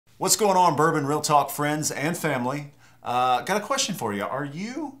What's going on, Bourbon Real Talk friends and family? Got a question for you. Are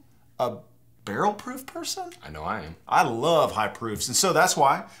you a barrel proof person? I know I am. I love high proofs, and so that's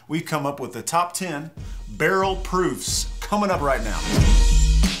why we've come up with the top 10 barrel proofs coming up right now.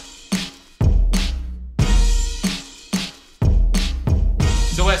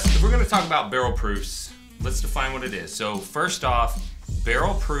 So Wes, if we're going to talk about barrel proofs, let's define what it is. So first off,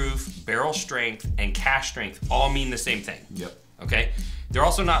 barrel proof, barrel strength, and cask strength all mean the same thing. Yep. Okay? They're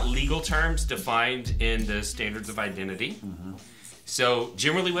also not legal terms defined in the standards of identity. So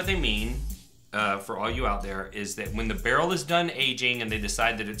generally what they mean, for all you out there, is that when the barrel is done aging and they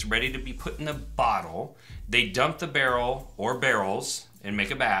decide that it's ready to be put in a bottle, they dump the barrel or barrels and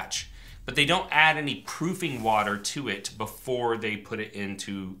make a batch, but they don't add any proofing water to it before they put it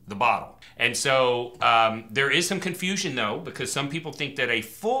into the bottle. And so there is some confusion though, because some people think that a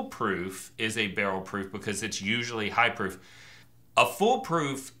full proof is a barrel proof because it's usually high proof. A full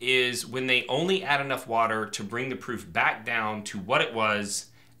proof is when they only add enough water to bring the proof back down to what it was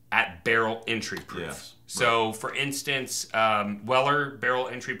at barrel entry proof. Yes, so right. For instance, Weller barrel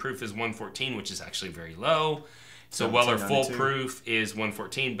entry proof is 114, which is actually very low. So Weller full proof is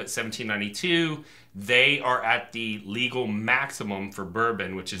 114, but 1792, they are at the legal maximum for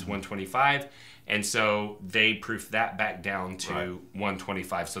bourbon, which is 125. And so they proof that back down to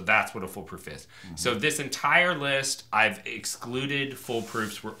 125. So that's what a full proof is. So this entire list, I've excluded full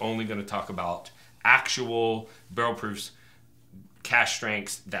proofs. We're only going to talk about actual barrel proofs, cask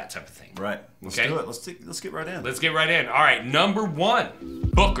strengths, that type of thing. Right. Let's do it. Let's get right in. Let's get right in. All right. Number one,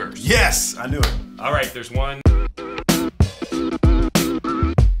 Booker's. Yes, I knew it. All right. There's one.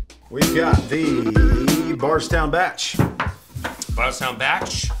 We've got the Bardstown Batch. Bardstown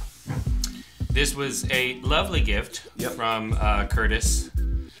Batch. This was a lovely gift from Curtis.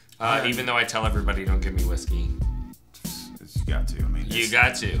 Even though I tell everybody don't give me whiskey. You got to. I mean, you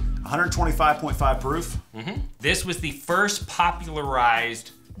got to. 125.5 proof. This was the first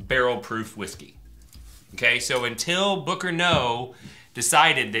popularized barrel proof whiskey. Okay, so until Booker No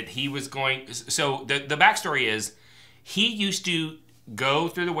decided that he was going, so the backstory is he used to go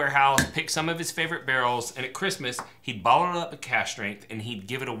through the warehouse, pick some of his favorite barrels, and at Christmas, he'd bottle it up at cask strength, and he'd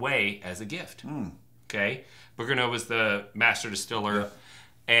give it away as a gift. Okay? Booker No was the master distiller.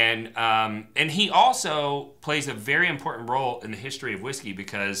 And he also plays a very important role in the history of whiskey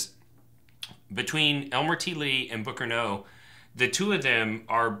because between Elmer T. Lee and Booker No, the two of them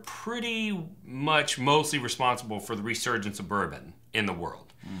are pretty much mostly responsible for the resurgence of bourbon in the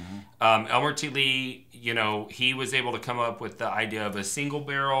world. Elmer T. Lee, you know, he was able to come up with the idea of a single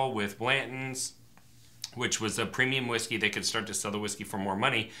barrel with Blantons, which was a premium whiskey. They could start to sell the whiskey for more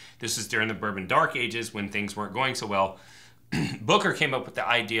money. This is during the bourbon dark ages when things weren't going so well. Booker came up with the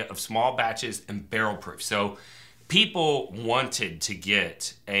idea of small batches and barrel proof. So people wanted to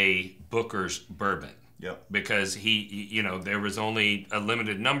get a Booker's bourbon. Because you know, there was only a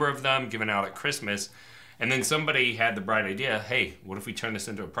limited number of them given out at Christmas. And then somebody had the bright idea, hey, what if we turn this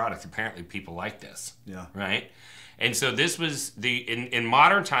into a product? Apparently people like this. Right? And so this was in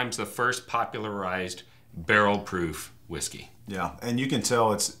modern times, the first popularized barrel proof whiskey. And you can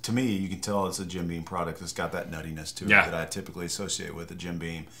tell to me, you can tell it's a Jim Beam product. It's got that nuttiness to it that I typically associate with a Jim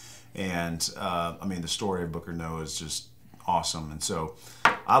Beam. And I mean, the story of Booker No is just awesome. And so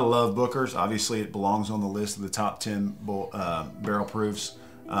I love Booker's. Obviously, it belongs on the list of the top 10 barrel proofs.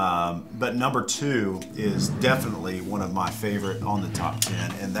 But number 2 is definitely one of my favorite on the top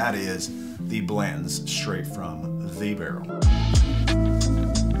 10, and that is the Blantons straight from the barrel.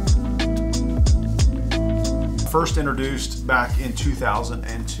 First introduced back in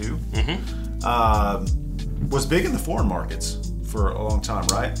 2002. Was big in the foreign markets for a long time,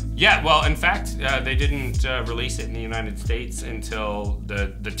 right? Yeah, well, in fact, they didn't release it in the United States until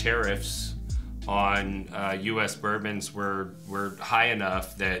the tariffs on U.S. bourbons were high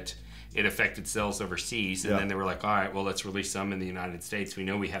enough that it affected sales overseas, and then they were like, all right, well, let's release some in the United States. We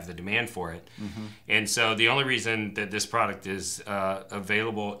know we have the demand for it. And so the only reason that this product is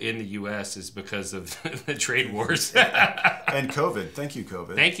available in the U.S. is because of the trade wars. And COVID. Thank you,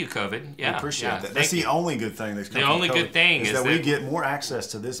 COVID. Thank you, COVID. Yeah, we appreciate that. That's the only good thing that's come from COVID. The only good thing is that we get more access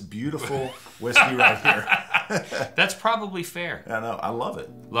to this beautiful whiskey right here. That's probably fair. I know. I love it.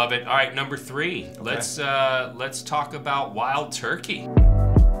 Love it. All right, number 3. Okay. Let's talk about Wild Turkey.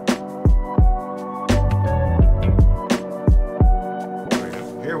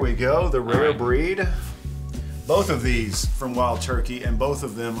 Here we go, the rare breed. Both of these from Wild Turkey, and both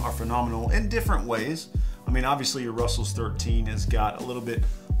of them are phenomenal in different ways. I mean, obviously your Russell's 13 has got a little bit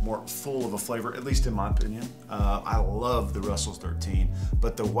more full of a flavor, at least in my opinion. I love the Russell's 13,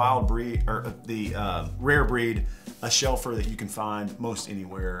 but the wild breed, or the rare breed, a shelfer that you can find most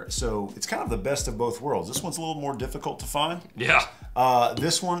anywhere. So it's kind of the best of both worlds. This one's a little more difficult to find. Yeah.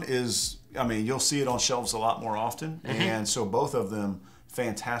 This one is, I mean, you'll see it on shelves a lot more often. And so both of them,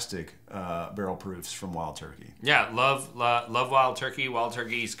 fantastic barrel proofs from Wild Turkey. Yeah, love Wild Turkey. Wild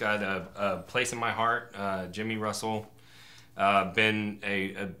Turkey's got a place in my heart. Jimmy Russell, been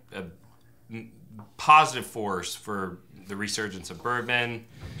a positive force for the resurgence of bourbon.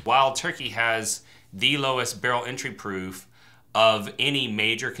 Wild Turkey has the lowest barrel entry proof of any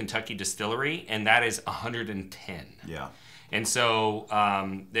major Kentucky distillery, and that is 110. Yeah. And so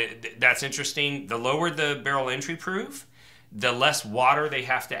that's interesting. The lower the barrel entry proof, the less water they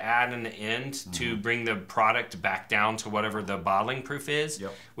have to add in the end to bring the product back down to whatever the bottling proof is,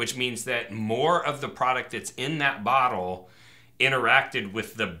 which means that more of the product that's in that bottle interacted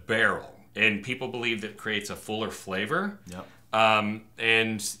with the barrel. And people believe that creates a fuller flavor.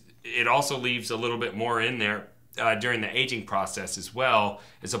 And it also leaves a little bit more in there during the aging process as well,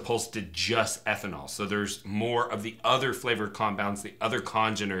 as opposed to just ethanol. So there's more of the other flavor compounds, the other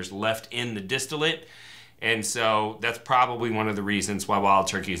congeners left in the distillate. And so that's probably one of the reasons why Wild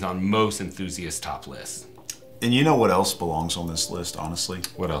Turkey is on most enthusiasts' top lists. And you know what else belongs on this list, honestly?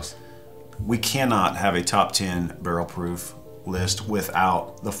 What else? We cannot have a top 10 barrel proof list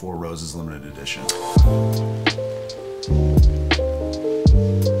without the Four Roses limited edition.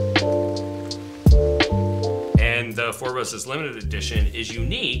 And the Four Roses limited edition is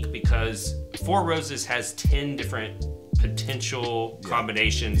unique because Four Roses has 10 different potential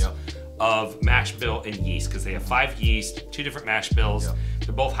combinations of mash bill and yeast, because they have 5 yeast, 2 different mash bills.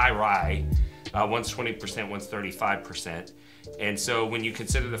 They're both high rye. One's 20%, one's 35%. And so when you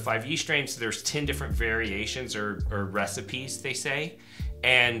consider the 5 yeast strains, there's 10 different variations or recipes, they say.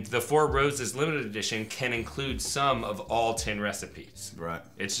 And the Four Roses limited edition can include some of all 10 recipes. Right.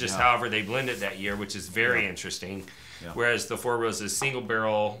 It's just however they blend it that year, which is very interesting. Whereas the Four Roses single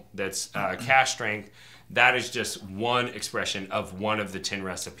barrel that's cask strength, that is just one expression of one of the 10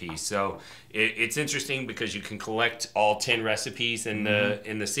 recipes. So it's interesting because you can collect all 10 recipes in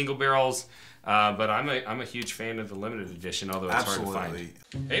the single barrels. But I'm a huge fan of the limited edition, although it's hard to find.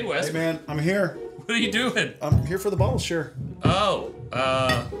 Hey, Wes. Hey, man, I'm here. What are you doing? I'm here for the bottle share. Oh,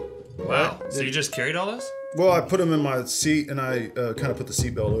 wow. So you just carried all this? Well, I put them in my seat, and I kind of put the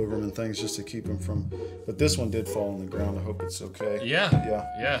seatbelt over them and things just to keep them from. But this one did fall on the ground. I hope it's okay.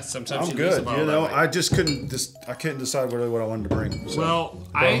 Yeah. Sometimes I'm good. You know, I just couldn't. I couldn't decide really what I wanted to bring. So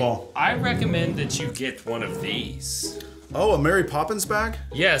well, I recommend that you get one of these. Oh, a Mary Poppins bag?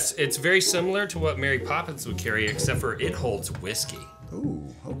 Yes, it's very similar to what Mary Poppins would carry, except for it holds whiskey. Ooh,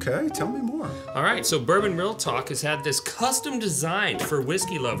 okay. Tell me more. All right, so Bourbon Real Talk has had this custom designed for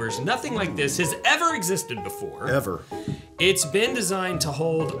whiskey lovers. Nothing like this has ever existed before. Ever. It's been designed to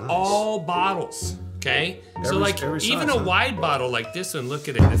hold all bottles, okay? So like even a wide bottle like this one, look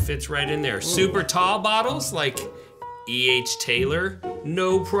at it, it fits right in there. Ooh. Super tall bottles like E.H. Taylor,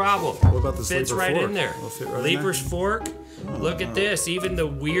 no problem. What about the fits sleeper right fork? in there. Leaper's fork. Look at this. Even the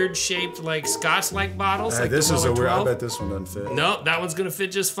weird shaped like Scotch-like bottles. Like this the is a weird. 12. I bet this one doesn't fit. No, that one's gonna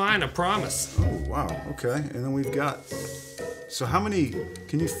fit just fine. I promise. Oh wow. Okay. And then we've got. So how many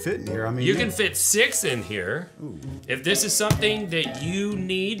can you fit in here? I mean, you can fit 6 in here. Ooh. If this is something that you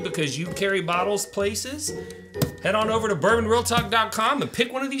need because you carry bottles places, head on over to bourbonrealtalk.com and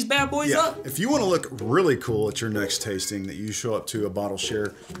pick one of these bad boys up. If you want to look really cool at your next tasting that you show up to a bottle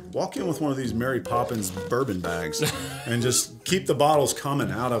share, walk in with one of these Mary Poppins bourbon bags and just keep the bottles coming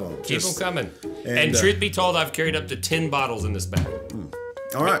out of them. Keep them coming. And truth be told, I've carried up to 10 bottles in this bag.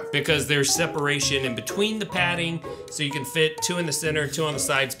 All right. Because there's separation in between the padding, so you can fit 2 in the center, 2 on the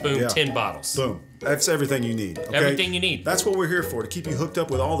sides, boom, 10 bottles. Boom. That's everything you need. Okay? Everything you need. That's what we're here for, to keep you hooked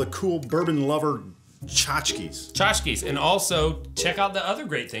up with all the cool bourbon lover tchotchkes. Tchotchkes. And also, check out the other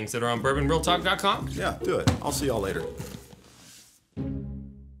great things that are on bourbonrealtalk.com. Yeah, do it. I'll see y'all later.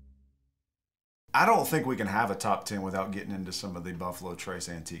 I don't think we can have a top 10 without getting into some of the Buffalo Trace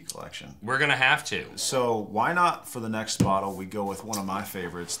Antique Collection. We're going to have to. So why not, for the next bottle, we go with one of my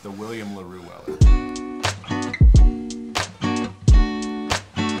favorites, the William LaRue Weller.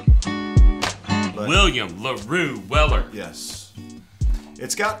 William LaRue Weller. Yes.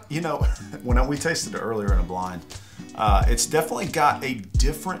 It's got, you know, when we tasted it earlier in a blind, it's definitely got a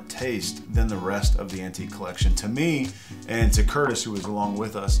different taste than the rest of the Antique Collection. To me, and to Curtis, who was along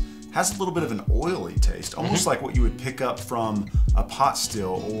with us, has a little bit of an oily taste, almost like what you would pick up from a pot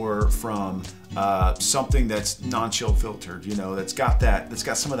still or from something that's non-chill filtered. You know, that's got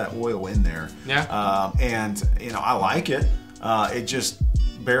some of that oil in there. Yeah. And you know, I like it. It just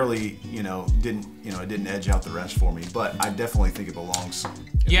barely, it didn't edge out the rest for me, but I definitely think it belongs.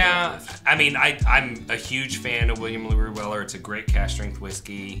 Yeah, I mean, I'm a huge fan of William LaRue Weller. It's a great cask strength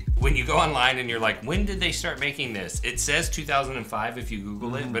whiskey. When you go online and you're like, when did they start making this? It says 2005 if you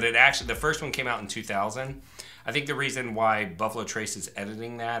Google it, but the first one came out in 2000. I think the reason why Buffalo Trace is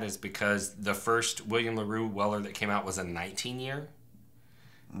editing that is because the first William LaRue Weller that came out was a 19-year.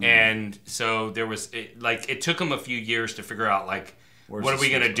 And so there was, it took them a few years to figure out, what are we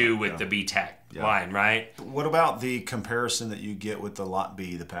going to do with the B-Tech line, right? What about the comparison that you get with the Lot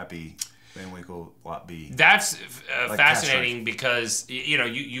B, the Pappy Van Winkle Lot B? That's fascinating because,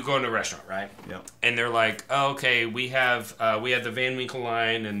 you go into a restaurant, right? Yep. And they're like, oh, okay, we have the Van Winkle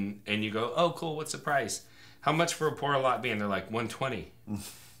line, and you go, oh, cool, what's the price? How much for a pour of Lot B? And they're like, $120,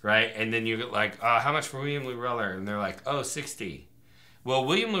 right? And then you get like, how much for William LaRue Weller? And they're like, oh, $60. Well,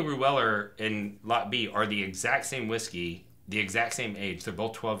 William LaRue Weller and Lot B are the exact same whiskey, the exact same age. They're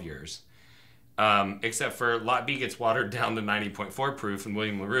both 12 years. Except for Lot B gets watered down to 90.4 proof and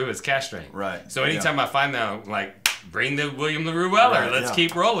William LaRue is cask strength. Right. So anytime I find that, I'm like, bring the William LaRue Weller. Right, Let's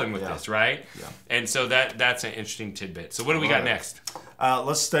keep rolling with this, right? Yeah. And so that's an interesting tidbit. So what do we got next?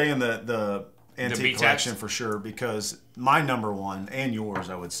 Let's stay in the antique collection for sure, because my number one, and yours,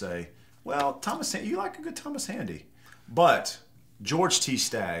 I would say, well, you like a good Thomas Handy. But George T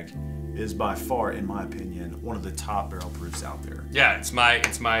Stagg is by far, in my opinion, one of the top barrel proofs out there. Yeah, it's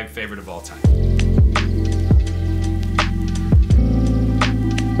my favorite of all time.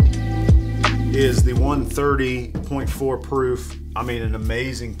 Is the 130.4 proof. I mean, an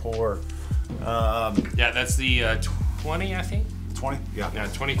amazing pour. Yeah, that's the 20, I think. 20? Yeah. Yeah,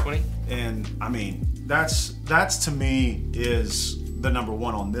 2020. And I mean, that's to me is the number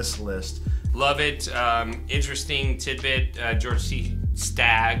one on this list. Love it. Interesting tidbit. George T.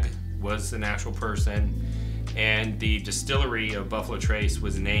 Stagg was the natural person, and the distillery of Buffalo Trace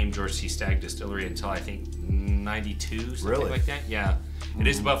was named George T. Stagg Distillery until I think 92, something like that. Yeah. It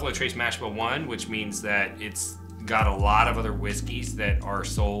is Buffalo Trace Mash Bill 1, which means that it's got a lot of other whiskeys that are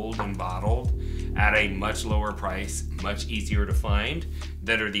sold and bottled at a much lower price, much easier to find,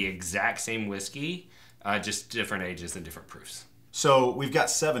 that are the exact same whiskey, just different ages and different proofs. So we've got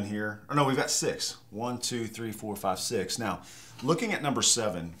 7 here. Or no, we've got 6. 1, 2, 3, 4, 5, 6. Now, looking at number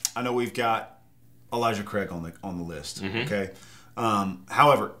 7, I know we've got Elijah Craig on the list. Okay.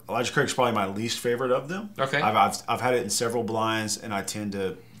 However, Elijah Craig's probably my least favorite of them. Okay. I've had it in several blinds, and I tend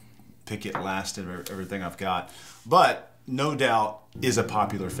to pick it last in everything I've got. But no doubt is a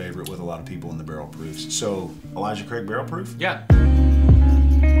popular favorite with a lot of people in the barrel proofs. So Elijah Craig barrel proof? Yeah.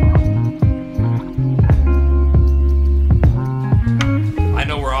 I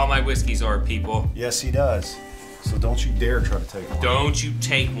know where all my whiskeys are, people. Yes, he does. So don't you dare try to take one. Don't you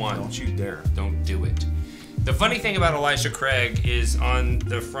take one. Don't you dare. Don't do it. The funny thing about Elijah Craig is on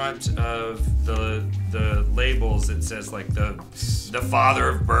the front of the labels it says like the father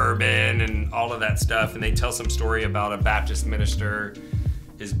of bourbon and all of that stuff, and they tell some story about a Baptist minister,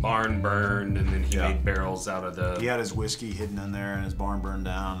 his barn burned, and then he made barrels out of the... He had his whiskey hidden in there and his barn burned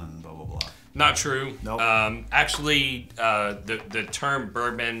down and blah, blah, blah. Not true. Nope. Actually, the term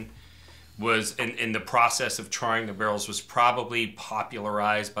bourbon was in the process of trying the barrels was probably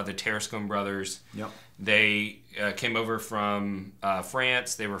popularized by the Tarascon brothers. Yep. They came over from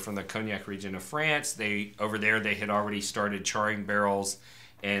France. They were from the Cognac region of France. Over there they had already started charring barrels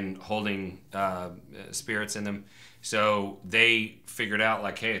and holding spirits in them. So they figured out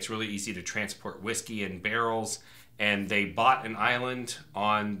like, hey, it's really easy to transport whiskey in barrels. And they bought an island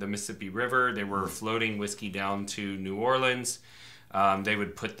on the Mississippi River. They were floating whiskey down to New Orleans. They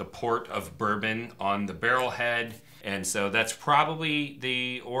would put the port of bourbon on the barrel head. And so that's probably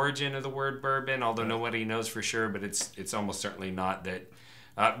the origin of the word bourbon, although nobody knows for sure, but it's almost certainly not that.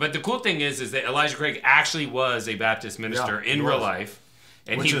 But the cool thing is that Elijah Craig actually was a Baptist minister in real life.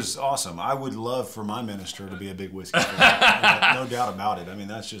 And which is awesome. I would love for my minister to be a big whiskey fan. No doubt about it. I mean,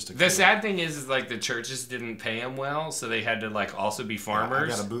 that's just the sad thing is like the churches didn't pay him well, so they had to like also be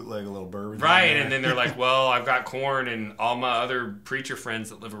farmers. I got to bootleg a little bourbon. Right, and then they're like, well, I've got corn, and all my other preacher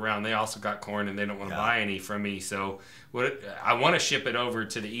friends that live around, they also got corn, and they don't want to buy any from me. So I want to ship it over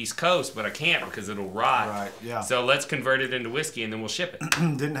to the East Coast, but I can't because it'll rot. Right, yeah. So let's convert it into whiskey, and then we'll ship it.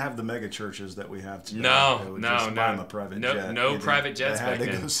 Didn't have the mega churches that we have today. No. Buy them a private jet. No private jets back then.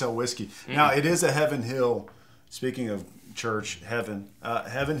 They go sell whiskey. Now, it is a Heaven Hill, speaking of church, Heaven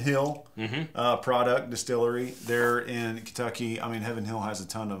Hill product distillery. They're in Kentucky. I mean, Heaven Hill has a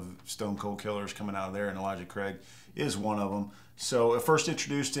ton of Stone Cold Killers coming out of there, and Elijah Craig is one of them. So first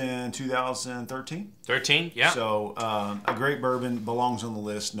introduced in 2013. 13, yeah. So a great bourbon, belongs on the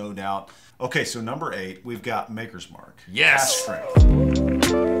list, no doubt. Okay, so number 8, we've got Maker's Mark. Yes. Cask strength.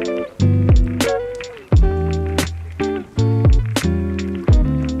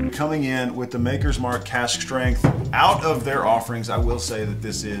 Coming in with the Maker's Mark Cask Strength. Out of their offerings, I will say that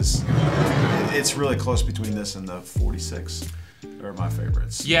this is, it's really close between this and the 46. They're my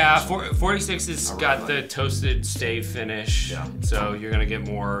favorites. Yeah, 46 has got the toasted stave finish. Yeah. So you're gonna get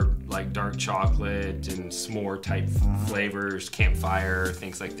more like dark chocolate and s'more type flavors, campfire,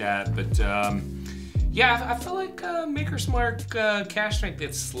 things like that. But yeah, I feel like Maker's Mark Cask Strength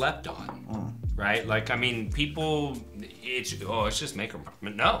gets slept on, right? Like, I mean, people, it's just Maker's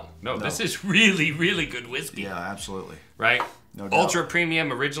Mark. No, this is really, really good whiskey. Yeah, absolutely. Right? No doubt. Ultra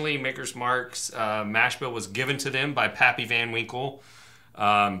premium, originally Maker's Mark's mash bill was given to them by Pappy Van Winkle.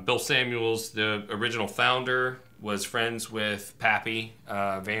 Bill Samuels, the original founder, was friends with Pappy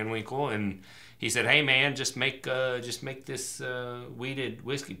Van Winkle, and he said, "Hey man, just make this wheated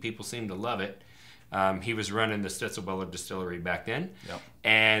whiskey. People seem to love it." He was running the Stitzelweller distillery back then,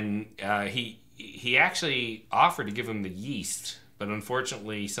 and he actually offered to give him the yeast. But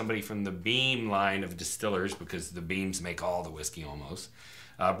unfortunately, somebody from the Beam line of distillers, because the Beams make all the whiskey almost,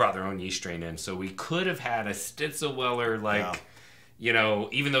 brought their own yeast strain in. So we could have had a Stitzelweller, you know,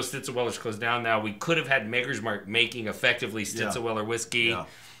 even though Stitzelweller's closed down now, we could have had Maker's Mark making effectively Stitzelweller whiskey,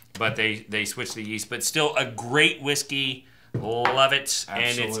 but they switched the yeast. But still a great whiskey. Love it.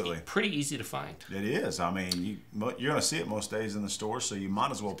 Absolutely. And it's pretty easy to find. It is. I mean, you're going to see it most days in the store, so you might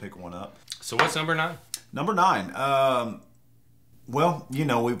as well pick one up. So what's number 9? Number 9. Well, you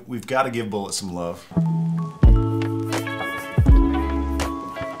know, we've got to give Bulleit some love.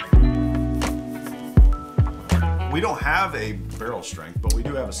 We don't have a barrel strength, but we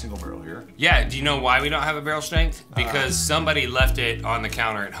do have a single barrel here. Yeah, do you know why we don't have a barrel strength? Because somebody left it on the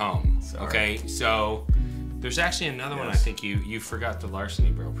counter at home. Sorry. Okay, so there's actually another one. I think you forgot the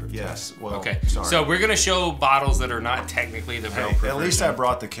Larceny barrel proof. Yes. Well, okay. Sorry. So we're gonna show bottles that are not technically the barrel proof. At least I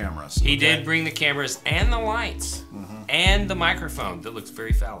brought the cameras. He did bring the cameras and the lights and the microphone that looks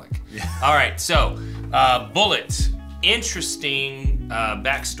very phallic. Yeah. All right. So Bulleit. Interesting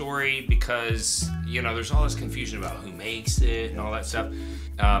backstory, because you know there's all this confusion about who makes it and all that stuff.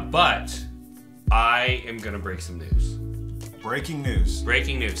 But I am gonna break some news. Breaking news.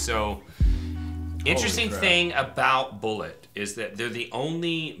 Breaking news. So interesting thing about Bulleit is that they're the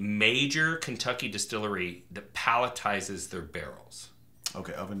only major Kentucky distillery that palletizes their barrels.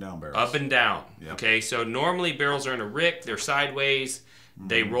 Okay, up and down barrels. Up and down. Yep. Okay, so normally barrels are in a rick, they're sideways,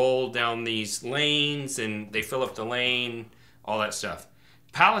 they roll down these lanes and they fill up the lane, all that stuff.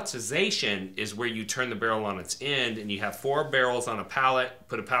 Palletization is where you turn the barrel on its end and you have 4 barrels on a pallet,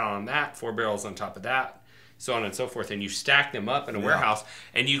 put a pallet on that, 4 barrels on top of that, so on and so forth, and you stack them up in a warehouse,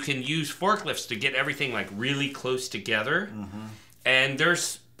 and you can use forklifts to get everything like really close together. And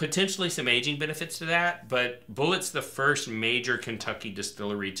there's potentially some aging benefits to that, but Bulleit's the first major Kentucky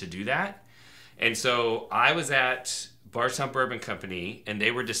distillery to do that. And so I was at Bardstown Bourbon Company, and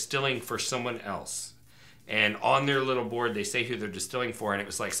they were distilling for someone else. And on their little board, they say who they're distilling for, and it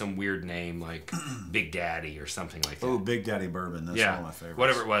was like some weird name, like Big Daddy or something like that. Oh, Big Daddy Bourbon. That's one of my favorites.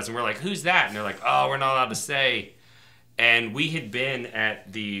 Whatever it was. And we're like, who's that? And they're like, oh, we're not allowed to say. And we had been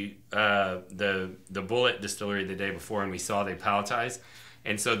at the Bulleit distillery the day before, and we saw they palletize.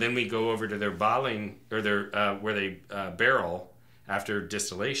 And so then we go over to their bottling, or their where they barrel after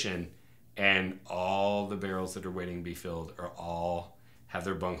distillation, and all the barrels that are waiting to be filled have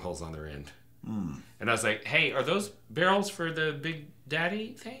their bung holes on their end. And I was like, hey, are those barrels for the Big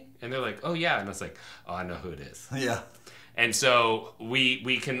Daddy thing? And they're like, oh yeah. And I was like, oh, I know who it is. Yeah. And so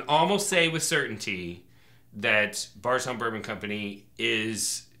we can almost say with certainty that Bardstown Bourbon Company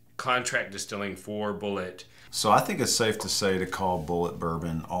is contract distilling for Bulleit. So I think it's safe to say to call Bulleit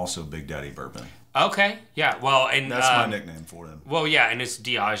Bourbon also Big Daddy Bourbon. Okay, yeah, well, and that's my nickname for them. Well, yeah, and it's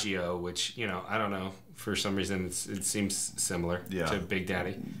Diageo, which, you know, I don't know, for some reason it seems similar to Big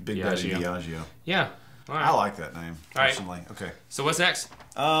Daddy. Big Daddy Diageo. Yeah. All right. I like that name personally. All right. Okay. So what's next?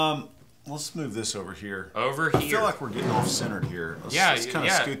 Let's move this over here. Over here. I feel like we're getting off-centered here. Let's kind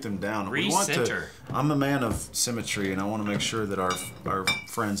of scoot them down. Recenter. I'm a man of symmetry, and I want to make sure that our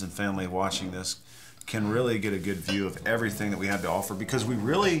friends and family watching this can really get a good view of everything that we have to offer, because we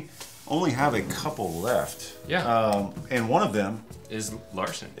really only have a couple left. Yeah. And one of them is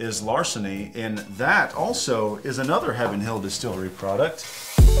Larceny. And that also is another Heaven Hill Distillery product.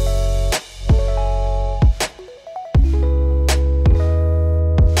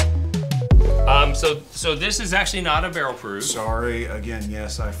 So this is actually not a barrel proof. Sorry, again,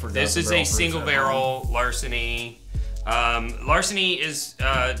 yes, I forgot. This is a single barrel Larceny. Larceny is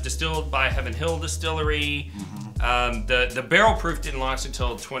distilled by Heaven Hill Distillery. The barrel proof didn't launch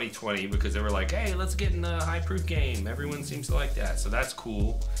until 2020 because they were like, hey, let's get in the high proof game. Everyone seems to like that, so that's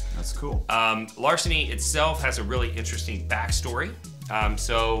cool. That's cool. Larceny itself has a really interesting backstory.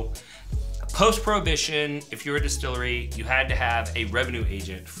 So post-prohibition, if you're a distillery, you had to have a revenue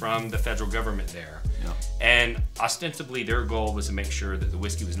agent from the federal government there. Yeah. And ostensibly their goal was to make sure that the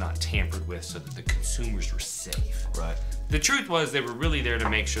whiskey was not tampered with so that the consumers were safe. Right. The truth was they were really there to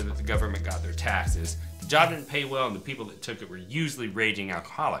make sure that the government got their taxes. The job didn't pay well, and the people that took it were usually raging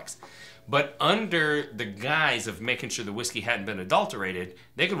alcoholics. But under the guise of making sure the whiskey hadn't been adulterated,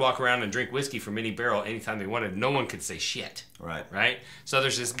 they could walk around and drink whiskey from any barrel anytime they wanted. No one could say shit. Right. Right? So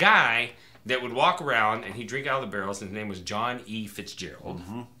there's this guy that would walk around and he'd drink out of the barrels, and his name was John E. Fitzgerald.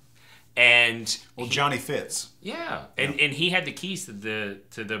 And Johnny Fitz. Yeah. And he had the keys to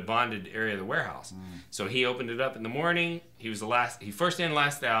the bonded area of the warehouse. So he opened it up in the morning. He was he first in,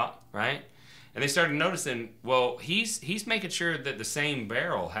 last out, right? And they started noticing, well, he's making sure that the same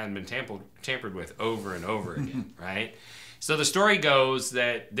barrel hadn't been tampered with over and over again, right? So the story goes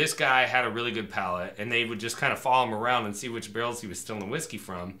that this guy had a really good palate, and they would just kind of follow him around and see which barrels he was stealing whiskey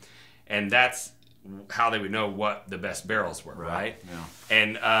from, and that's how they would know what the best barrels were, right?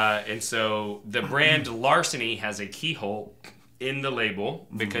 Yeah. And so the brand Larceny has a keyhole in the label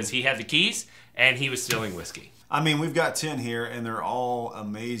because he had the keys and he was stealing whiskey. I mean, we've got 10 here, and they're all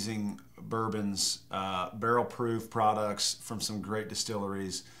amazing bourbons, barrel proof products from some great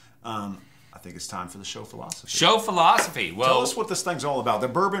distilleries. I think it's time for the show philosophy. Show philosophy. Well, tell us what this thing's all about. The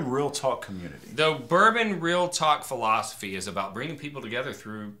Bourbon Real Talk community. The Bourbon Real Talk philosophy is about bringing people together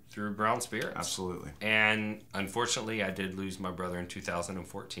through brown spirits. Absolutely. And unfortunately, I did lose my brother in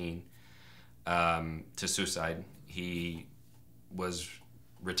 2014 to suicide. He was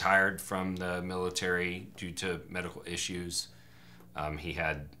retired from the military due to medical issues. He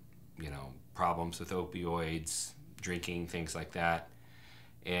had, problems with opioids, drinking, things like that.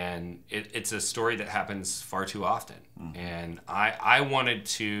 And it's a story that happens far too often. And I wanted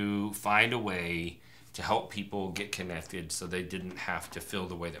to find a way to help people get connected so they didn't have to feel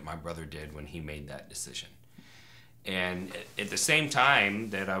the way that my brother did when he made that decision. And at the same time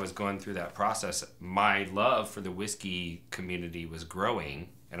that I was going through that process, my love for the whiskey community was growing,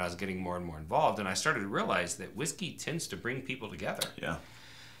 and I was getting more and more involved, and I started to realize that whiskey tends to bring people together. Yeah.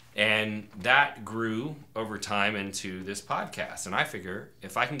 And that grew over time into this podcast. And I figure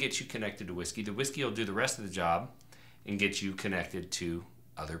if I can get you connected to whiskey, the whiskey will do the rest of the job and get you connected to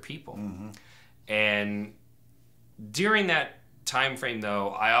other people. And during that time frame,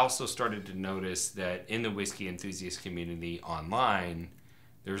 though, I also started to notice that in the whiskey enthusiast community online,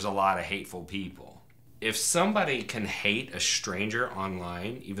 there's a lot of hateful people. If somebody can hate a stranger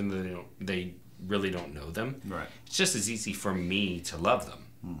online, even though they really don't know them, it's just as easy for me to love them.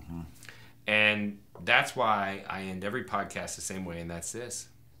 And that's why I end every podcast the same way, and that's this.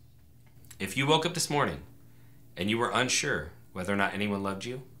 If you woke up this morning and you were unsure whether or not anyone loved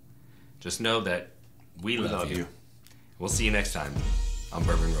you, just know that we love you. We'll see you next time on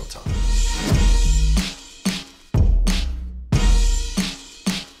Bourbon Real Talk.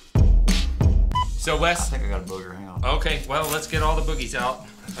 So, Wes? I think I got a booger. Hang on. Okay, well, let's get all the boogies out.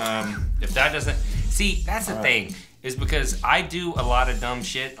 If that doesn't... See, that's the thing. Is because I do a lot of dumb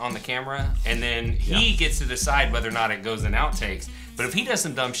shit on the camera, and then he gets to decide whether or not it goes in outtakes. But if he does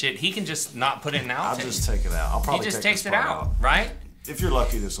some dumb shit, he can just not put it in outtakes. I'll just take it out. I'll probably he just takes it out, right? If you're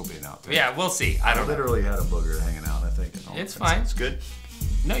lucky, this will be an outtake. Yeah, we'll see. I literally had a booger hanging out, I think. It's fine. It's good.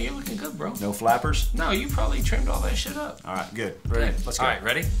 No, you're looking good, bro. No flappers? No, you probably trimmed all that shit up. All right, good. Ready? Let's go. All right,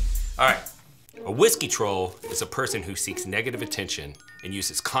 ready? All right. A whiskey troll is a person who seeks negative attention and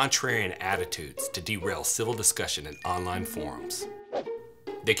uses contrarian attitudes to derail civil discussion in online forums.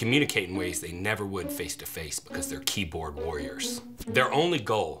 They communicate in ways they never would face-to-face because they're keyboard warriors. Their only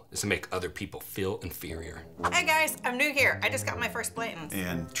goal is to make other people feel inferior. Hey guys, I'm new here. I just got my first Blantons.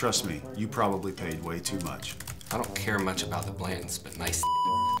 And trust me, you probably paid way too much. I don't care much about the Blantons, but nice.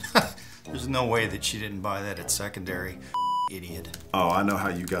 There's no way that she didn't buy that at secondary. Idiot. Oh, I know how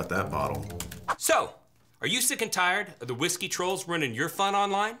you got that bottle. So, are you sick and tired of the whiskey trolls running your fun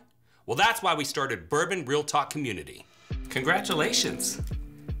online? Well, that's why we started Bourbon Real Talk Community. Congratulations.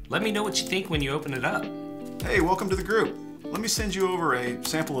 Let me know what you think when you open it up. Hey, welcome to the group. Let me send you over a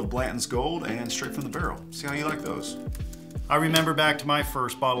sample of Blanton's Gold and straight from the barrel. See how you like those. I remember back to my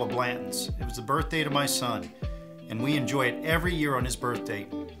first bottle of Blanton's. It was the birthday to my son, and we enjoy it every year on his birthday.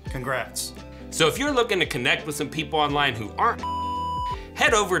 Congrats. So if you're looking to connect with some people online who aren't,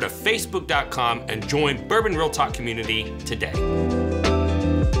 head over to facebook.com and join Bourbon Real Talk Community today.